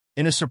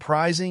In a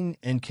surprising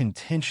and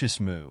contentious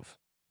move,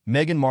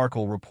 Meghan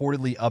Markle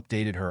reportedly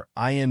updated her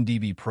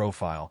IMDb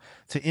profile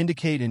to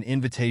indicate an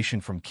invitation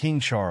from King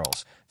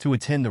Charles to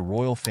attend the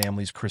royal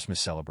family's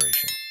Christmas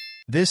celebration.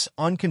 This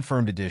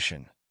unconfirmed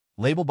edition,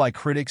 labeled by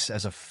critics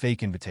as a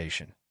fake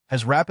invitation,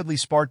 has rapidly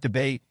sparked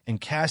debate and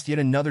cast yet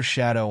another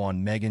shadow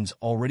on Meghan's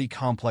already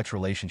complex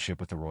relationship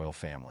with the royal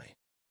family.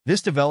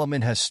 This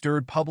development has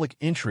stirred public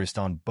interest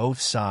on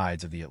both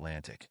sides of the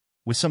Atlantic,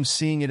 with some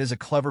seeing it as a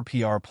clever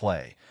PR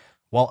play,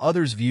 while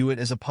others view it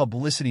as a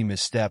publicity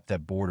misstep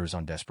that borders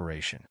on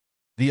desperation.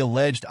 The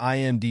alleged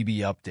IMDb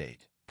update,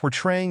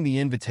 portraying the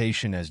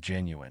invitation as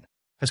genuine,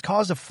 has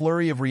caused a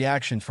flurry of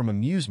reactions from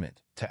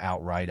amusement to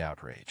outright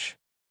outrage.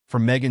 For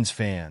Meghan's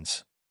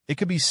fans, it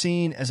could be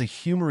seen as a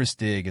humorous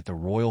dig at the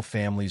royal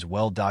family's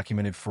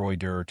well-documented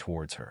froideur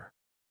towards her.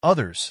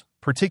 Others,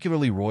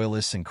 particularly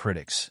royalists and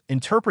critics,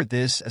 interpret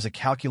this as a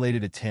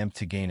calculated attempt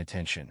to gain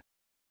attention,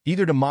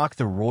 either to mock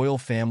the royal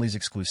family's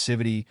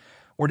exclusivity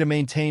or to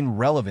maintain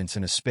relevance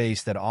in a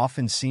space that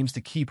often seems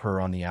to keep her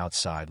on the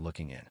outside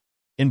looking in.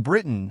 In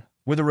Britain,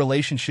 where the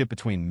relationship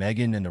between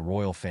Meghan and the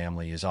royal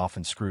family is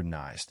often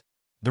scrutinized,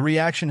 the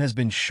reaction has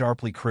been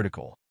sharply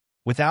critical,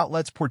 with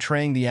outlets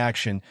portraying the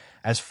action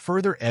as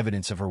further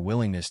evidence of her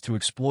willingness to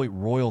exploit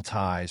royal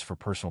ties for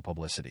personal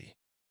publicity.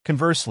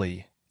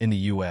 Conversely, in the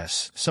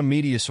U.S., some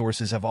media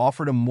sources have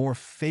offered a more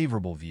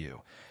favorable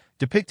view,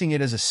 depicting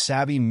it as a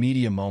savvy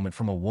media moment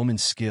from a woman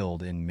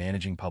skilled in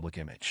managing public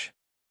image.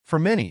 For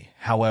many,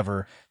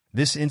 however,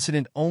 this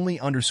incident only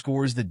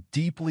underscores the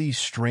deeply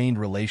strained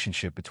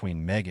relationship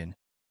between Meghan,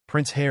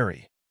 Prince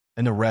Harry,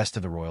 and the rest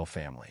of the royal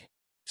family.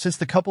 Since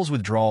the couple's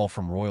withdrawal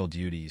from royal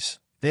duties,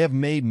 they have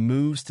made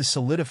moves to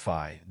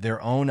solidify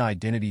their own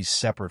identities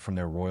separate from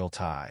their royal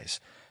ties,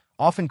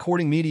 often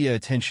courting media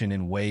attention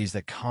in ways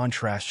that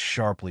contrast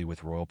sharply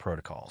with royal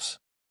protocols.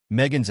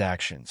 Meghan's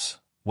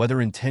actions,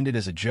 whether intended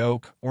as a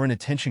joke or an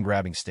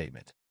attention-grabbing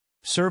statement,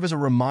 serve as a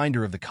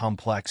reminder of the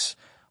complex,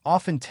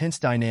 often tense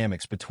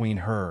dynamics between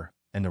her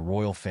and the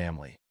royal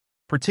family,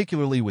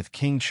 particularly with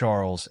King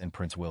Charles and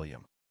Prince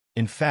William.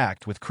 In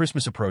fact, with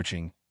Christmas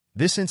approaching,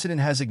 this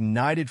incident has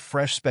ignited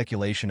fresh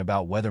speculation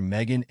about whether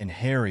Meghan and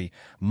Harry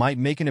might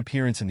make an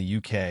appearance in the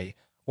UK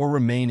or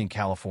remain in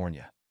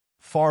California,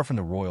 far from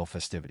the royal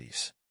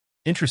festivities.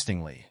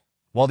 Interestingly,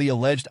 while the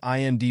alleged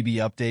IMDb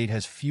update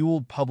has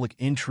fueled public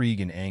intrigue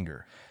and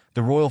anger,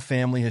 the royal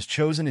family has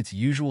chosen its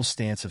usual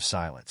stance of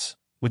silence,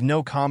 with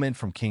no comment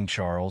from King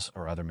Charles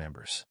or other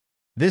members.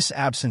 This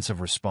absence of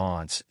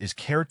response is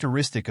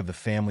characteristic of the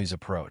family's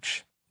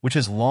approach, which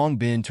has long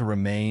been to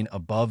remain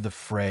above the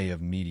fray of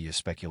media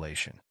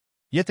speculation.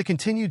 Yet the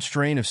continued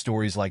strain of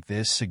stories like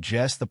this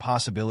suggests the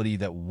possibility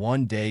that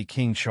one day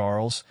King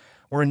Charles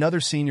or another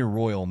senior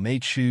royal may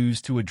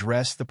choose to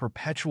address the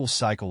perpetual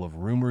cycle of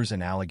rumors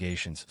and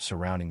allegations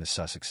surrounding the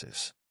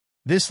Sussexes.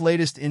 This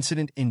latest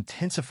incident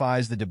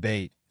intensifies the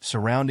debate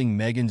surrounding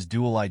Meghan's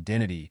dual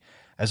identity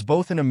as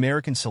both an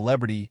American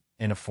celebrity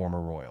and a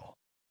former royal.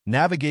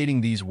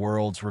 Navigating these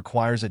worlds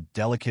requires a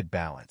delicate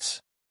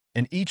balance,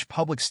 and each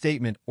public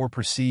statement or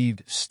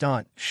perceived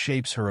stunt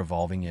shapes her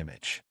evolving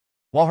image.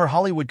 While her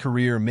Hollywood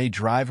career may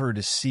drive her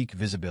to seek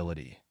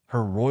visibility,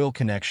 her royal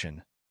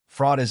connection,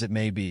 fraught as it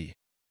may be,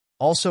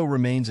 also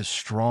remains a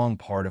strong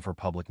part of her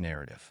public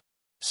narrative.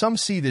 Some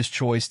see this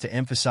choice to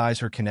emphasize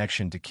her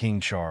connection to King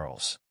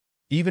Charles,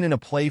 even in a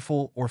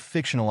playful or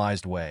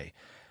fictionalized way,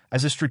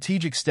 as a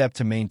strategic step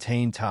to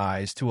maintain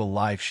ties to a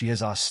life she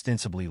has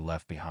ostensibly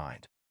left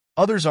behind.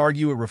 Others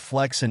argue it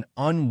reflects an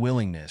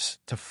unwillingness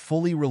to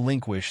fully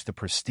relinquish the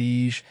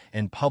prestige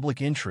and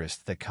public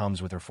interest that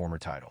comes with her former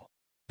title.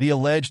 The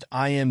alleged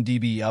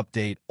IMDb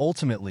update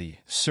ultimately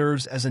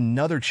serves as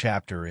another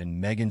chapter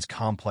in Meghan's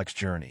complex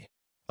journey,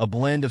 a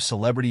blend of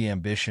celebrity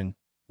ambition,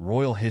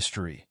 royal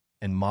history,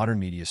 and modern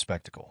media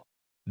spectacle.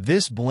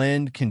 This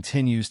blend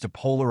continues to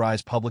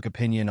polarize public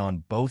opinion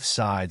on both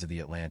sides of the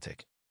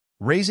Atlantic,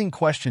 raising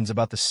questions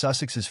about the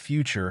Sussexes'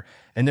 future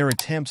and their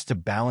attempts to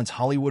balance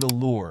Hollywood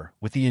allure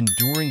with the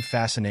enduring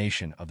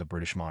fascination of the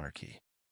British monarchy.